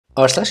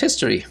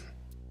r/history,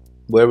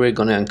 where we're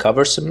going to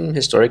uncover some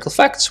historical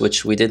facts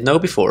which we didn't know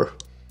before.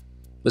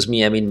 Was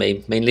me, I mean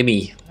mainly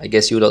me. I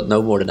guess you don't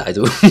know more than I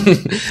do.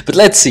 But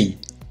let's see.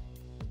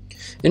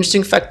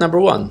 Interesting fact number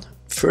 1.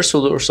 First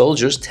World War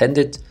soldiers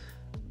tended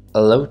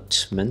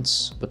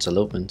allotments. What's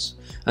allotments?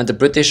 And the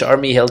British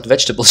Army held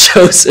vegetable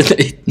shows in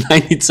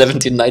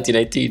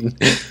 1917-1918.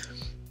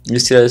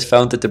 Historians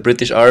found that the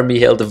British Army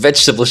held a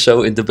vegetable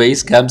show in the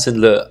base camps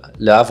in Le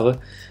Havre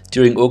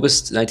during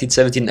August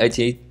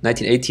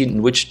 1917-1918,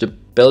 in which the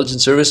Belgian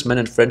servicemen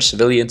and French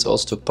civilians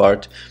also took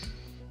part.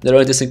 Not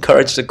only this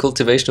encouraged the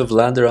cultivation of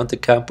land around the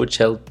camp, which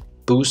helped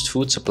boost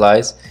food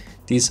supplies,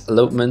 these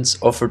allotments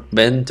offered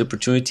men the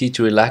opportunity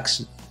to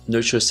relax,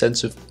 nurture a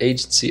sense of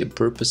agency and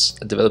purpose,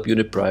 and develop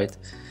unit pride.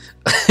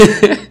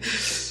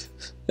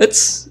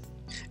 It's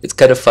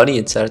kind of funny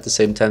and sad at the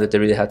same time that they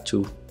really had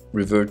to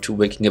revert to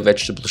making a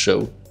vegetable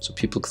show so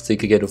people could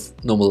think again of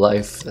normal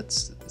life.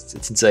 It's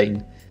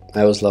insane.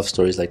 I always love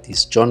stories like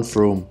these. John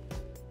Froome,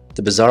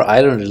 the bizarre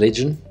island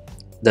religion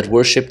that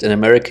worshipped an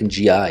American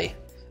GI.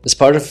 As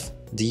part of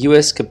the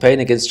US campaign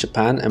against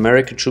Japan,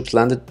 American troops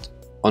landed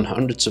on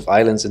hundreds of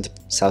islands in the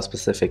South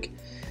Pacific.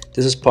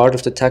 This is part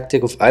of the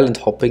tactic of island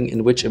hopping,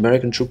 in which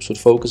American troops would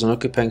focus on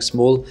occupying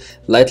small,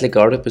 lightly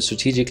guarded but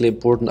strategically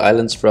important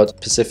islands throughout the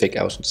Pacific.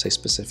 I was going to say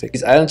specific.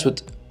 These islands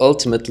would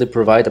ultimately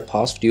provide a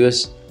path for the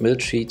US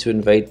military to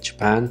invade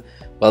Japan,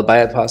 while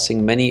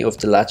bypassing many of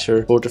the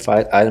latter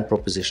fortified island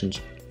propositions.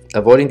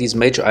 Avoiding these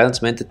major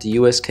islands meant that the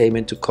US came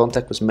into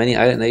contact with many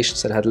island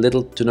nations that had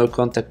little to no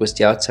contact with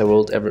the outside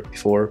world ever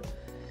before.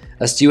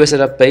 As the US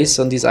set up base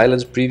on these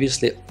islands,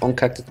 previously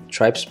unconnected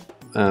tribes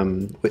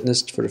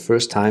witnessed for the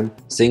first time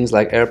things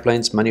like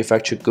airplanes,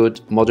 manufactured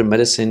goods, modern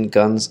medicine,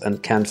 guns,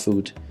 and canned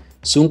food.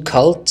 Soon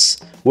cults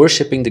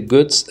worshipping the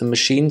goods and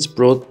machines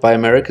brought by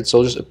American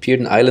soldiers appeared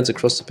in islands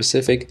across the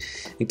Pacific,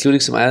 including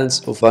some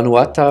islands of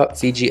Vanuatu,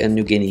 Fiji, and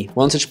New Guinea.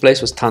 One such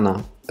place was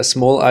Tanna, a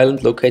small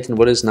island located in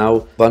what is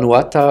now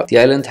Vanuatu. The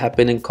island had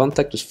been in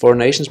contact with foreign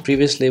nations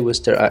previously,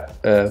 with their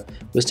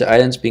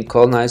islands being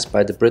colonized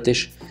by the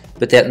British,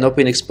 but they had not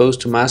been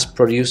exposed to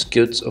mass-produced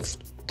goods of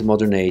the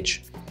modern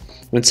age.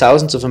 When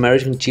thousands of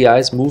American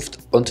GIs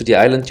moved onto the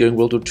island during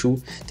World War II,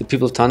 the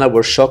people of Tanna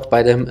were shocked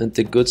by them and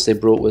the goods they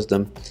brought with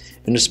them.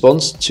 In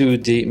response to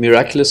the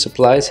miraculous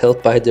supplies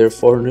held by their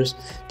foreigners,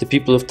 the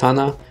people of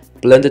Tanna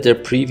blended their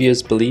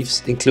previous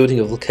beliefs,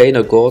 including a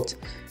volcano god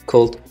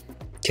called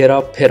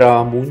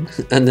Keraperamun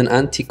and an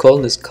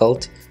anti-colonist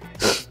cult.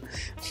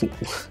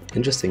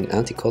 Interesting,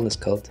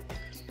 anti-colonist cult.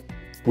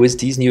 With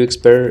these new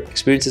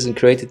experiences and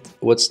created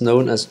what's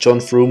known as John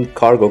Froome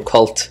cargo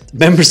cult.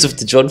 Members of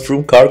the John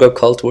Froome cargo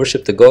cult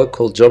worshipped a god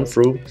called John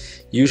Froome,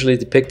 usually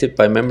depicted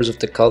by members of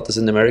the cult as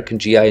an American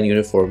GI in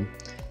uniform.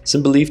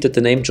 Some believe that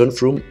the name John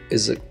Froome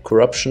is a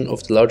corruption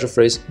of the larger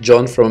phrase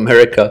John from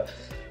America,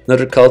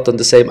 another cult on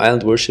the same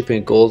island worshipping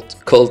a god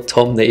called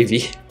Tom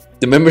Navy.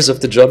 The members of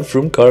the John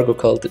Froome cargo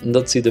cult did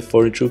not see the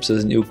foreign troops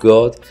as a new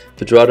god,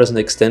 but rather as an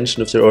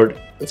extension of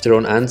their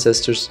own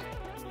ancestors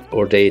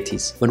or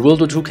deities. When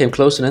World War II came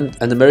close to an end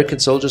and American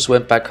soldiers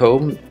went back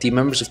home, the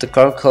members of the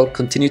cargo cult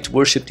continued to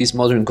worship these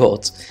modern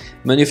gods.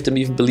 Many of them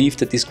even believed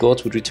that these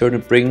gods would return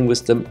and bring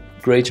with them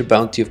greater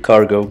bounty of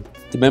cargo.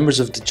 The members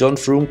of the John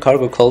Froome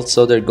cargo cult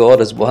saw their god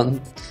as one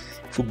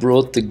who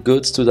brought the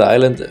goods to the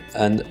island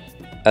and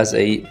as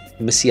a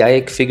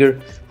messianic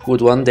figure who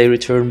would one day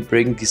return and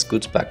bring these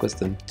goods back with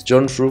them. The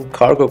John Froome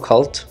cargo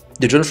cult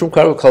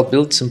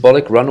built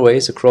symbolic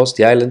runways across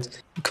the island,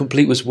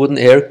 complete with wooden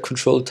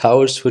air-controlled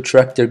towers to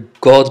attract their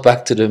god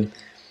back to them.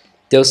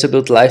 They also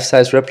built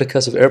life-size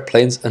replicas of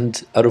airplanes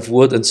and out of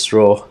wood and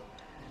straw.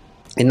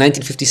 In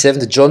 1957,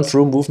 the John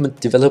Froome movement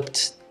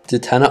developed the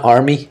Tanna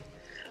Army,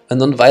 a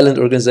non-violent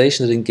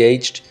organization that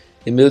engaged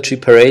in military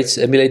parades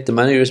to emulate the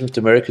mannerisms of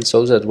the American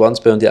soldiers that had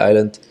once been on the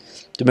island.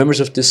 The members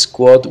of this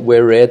squad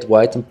wear red,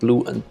 white and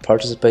blue and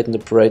participate in the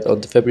parade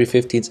on February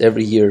 15th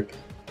every year.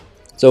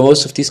 So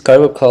most of these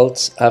cargo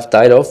cults have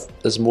died off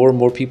as more and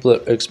more people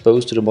are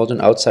exposed to the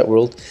modern outside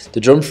world. The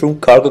John Froome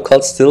cargo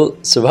cult still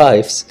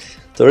survives.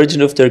 The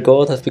origin of their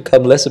god has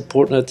become less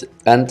important,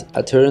 and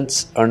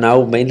adherents are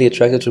now mainly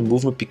attracted to the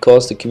movement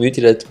because the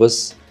community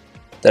that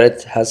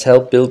it has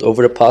helped build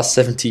over the past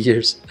 70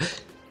 years.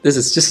 This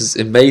is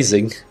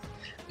amazing.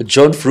 A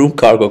John Froome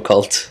cargo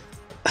cult.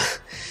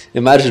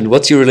 Imagine,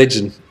 what's your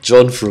religion?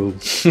 John Froome.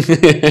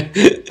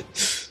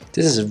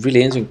 This is a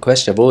really interesting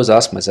question I've always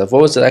asked myself.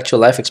 What was the actual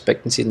life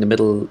expectancy in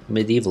the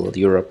medieval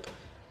Europe?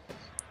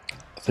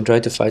 I've been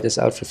trying to find this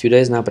out for a few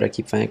days now, but I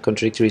keep finding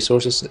contradictory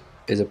sources.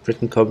 It's a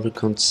pretty common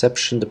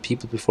conception that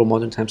people before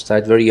modern times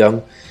died very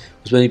young,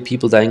 with many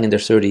people dying in their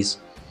 30s.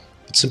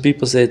 But some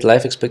people say that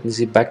life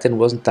expectancy back then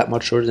wasn't that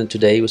much shorter than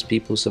today, with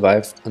people who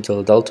survived until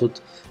adulthood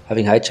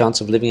having high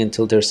chance of living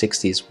until their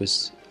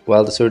 60s,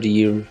 while the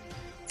 30-year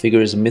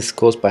figure is a myth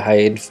caused by high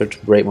infant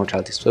rate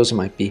mortality. So those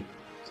might be.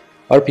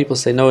 Other people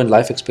say no, and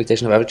life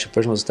expectation of average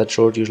person was that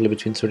short, usually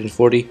between 30 and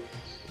 40.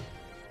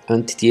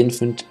 And the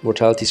infant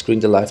mortality screwing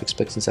the life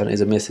expectancy down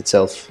is a myth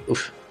itself.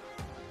 Oof.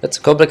 That's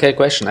a complicated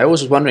question. I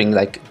was wondering,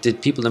 like,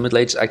 did people in the Middle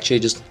Ages actually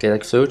just get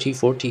like 30,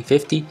 40,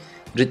 50? Or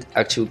did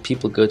actual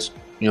people get,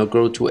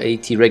 grow to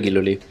 80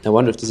 regularly? I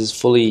wonder if this is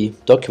fully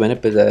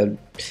documented, but if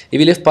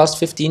you live past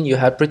 15, you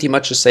had pretty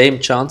much the same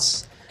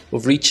chance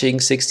of reaching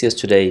 60 as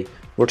today.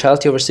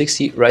 Mortality over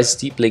 60 rises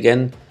steeply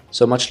again,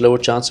 so much lower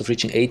chance of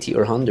reaching 80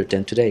 or 100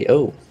 than today.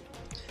 Oh.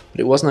 But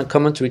it wasn't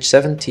uncommon to reach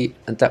 70,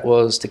 and that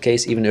was the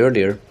case even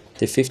earlier.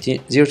 The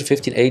 0 to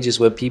 15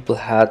 ages when people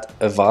had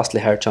a vastly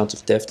higher chance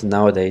of death than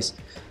nowadays.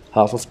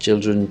 Half of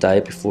children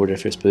die before their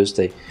first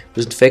birthday,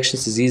 with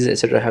infections, diseases,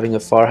 etc. having a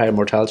far higher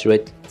mortality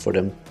rate for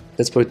them.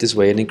 Let's put it this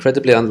way, an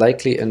incredibly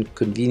unlikely and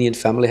convenient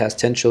family has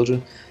 10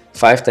 children,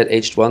 5 died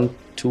aged 1,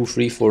 2,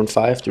 3, 4 and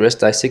 5, the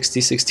rest die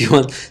 60,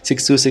 61,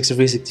 62,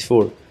 63,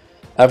 64.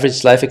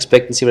 Average life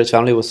expectancy for that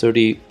family was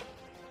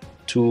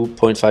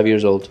 32.5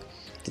 years old.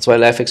 That's why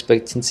life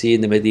expectancy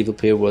in the medieval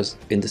period was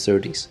in the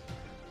 30s.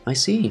 I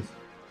see.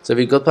 So if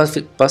you got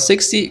past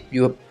 60,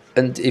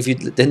 and if you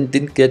then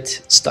didn't get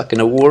stuck in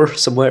a war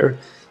somewhere,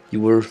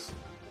 you were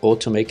ought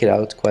to make it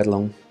out quite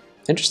long.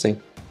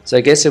 Interesting. So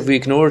I guess if we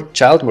ignore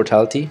child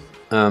mortality,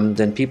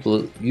 then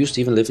people used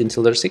to even live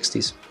until their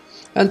 60s.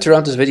 And to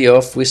round this video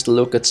off, we still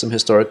look at some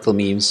historical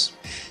memes.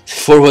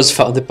 Ford was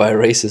founded by a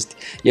racist.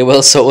 Yeah,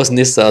 well, so was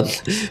Nissan.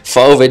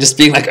 VW just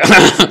being like,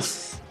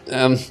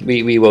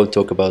 we won't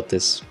talk about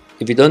this.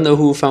 If you don't know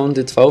who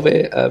founded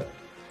VW,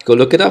 go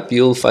look it up.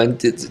 You'll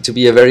find it to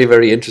be a very,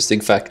 very interesting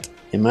fact.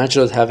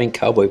 Imagine not having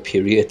cowboy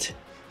period.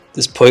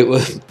 This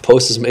post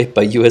was made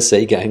by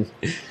USA gang.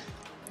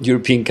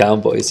 European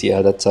cowboys.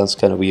 Yeah, that sounds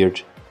kind of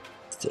weird.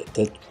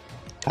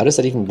 How does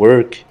that even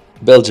work?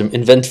 Belgium,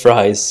 invent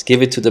fries.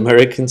 Give it to the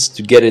Americans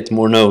to get it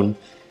more known.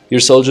 Your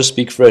soldiers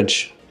speak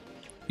French.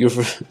 Your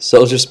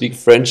soldiers speak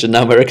French and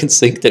now Americans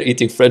think they're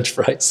eating French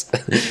fries.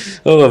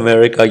 Oh,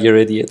 America, you're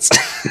idiots.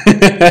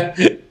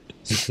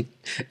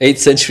 8th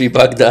century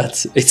Baghdad,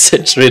 8th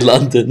century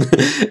London,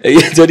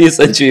 20th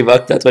century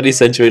Baghdad, 20th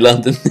century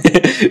London.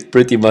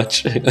 Pretty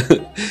much.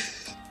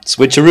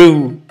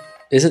 Switcheroo!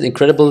 Isn't it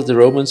incredible that the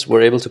Romans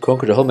were able to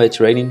conquer the whole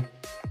Mediterranean?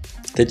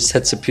 They just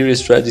had superior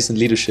strategies and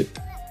leadership.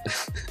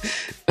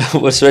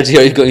 What strategy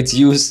are you going to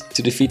use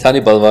to defeat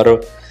Hannibal,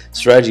 Varro?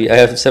 Strategy: I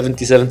have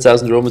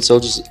 77,000 Roman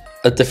soldiers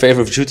at the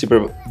favor of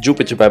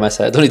Jupiter by my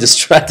side. I don't need a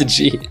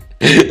strategy.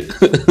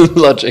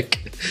 Logic.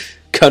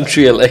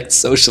 Country elects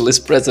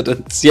socialist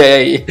presidents.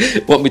 Yay!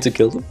 Want me to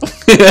kill them?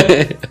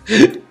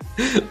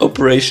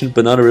 Operation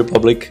Banana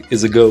Republic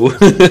is a go.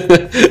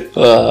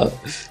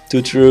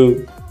 Too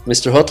true.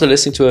 Mr. Hotler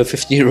listening to a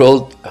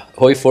 15-year-old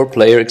Hoi 4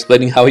 player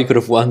explaining how he could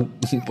have won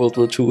World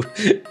War II.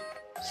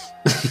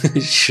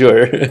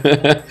 Sure.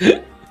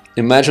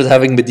 Imagine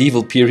having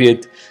medieval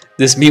period.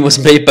 This meme was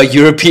made by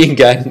European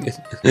gang.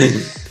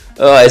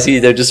 Oh, I see,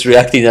 they're just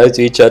reacting now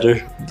to each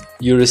other.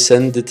 You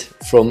descended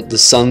from the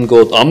sun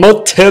god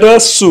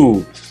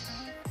Amaterasu.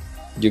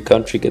 Your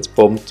country gets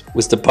bombed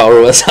with the power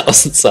of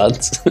 1,000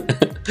 suns.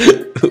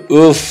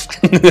 Oof.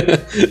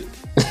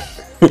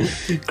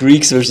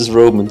 Greeks versus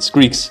Romans.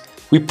 Greeks.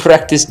 We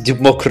practice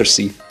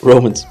democracy.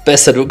 Romans.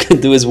 Best that we can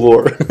do is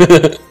war.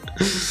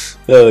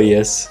 Oh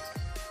yes.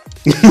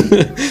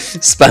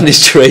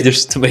 Spanish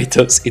traders,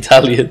 tomatoes,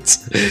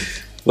 Italians.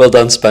 Well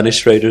done,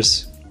 Spanish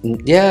traders.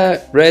 Yeah,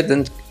 red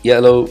and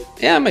yellow.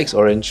 Yeah, makes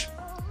orange.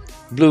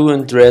 Blue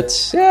and red.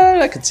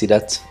 Yeah, I can see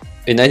that.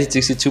 In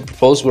 1962,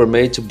 proposals were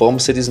made to bomb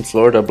cities in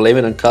Florida, blame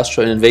it on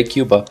Castro and invade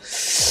Cuba.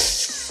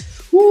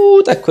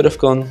 Ooh, that could have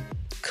gone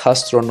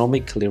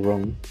castronomically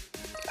wrong.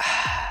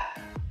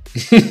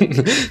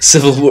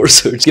 Civil War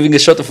surge. Giving a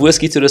shot of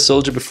whiskey to the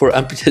soldier before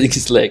amputating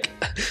his leg.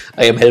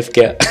 I am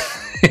healthcare.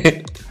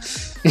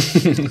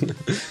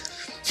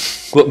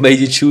 What made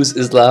you choose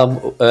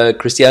Islam,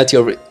 Christianity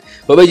over...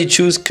 What made you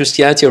choose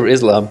Christianity over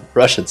Islam?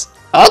 Russians.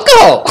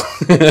 Alcohol!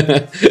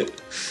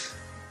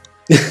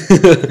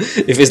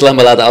 If Islam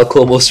allowed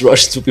alcohol, most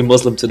Russians would be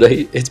Muslim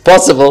today. It's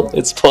possible.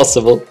 It's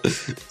possible.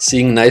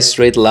 Seeing nice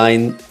straight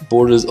line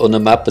borders on a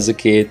map as a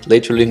kid.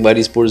 Later learning why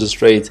these borders are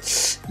straight.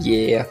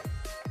 Yeah.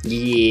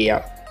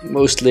 Yeah.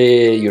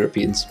 Mostly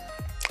Europeans.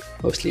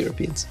 Mostly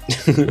Europeans.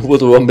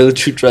 World War I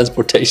military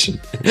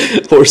transportation.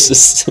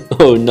 Horses.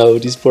 Oh no,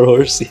 these poor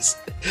horses.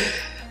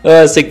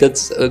 I think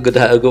that's a good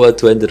go out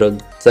to end it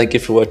on. Thank you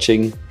for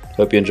watching.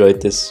 Hope you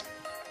enjoyed this.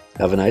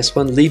 Have a nice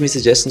one. Leave me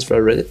suggestions for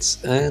our Reddits,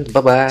 and bye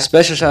bye.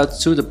 Special shout out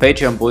to the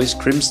Patreon boys: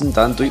 Crimson,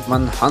 Dan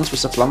Duitman, Hans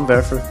with the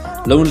Flammenwerfer,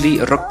 Lonely,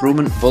 Rock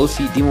Bruman,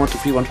 Wolfie,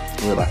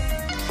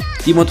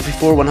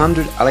 Demon234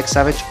 100, Alex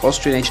Savage,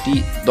 Austrian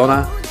HD,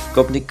 Donna,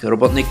 Gobnik,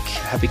 Robotnik,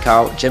 Happy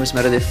Cow, James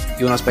Meredith,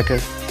 Jonas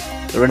Becker,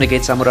 The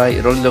Renegade Samurai,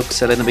 Rolilok,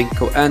 Selena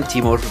Binko, and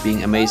Timor for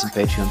being amazing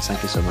Patreons.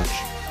 Thank you so much.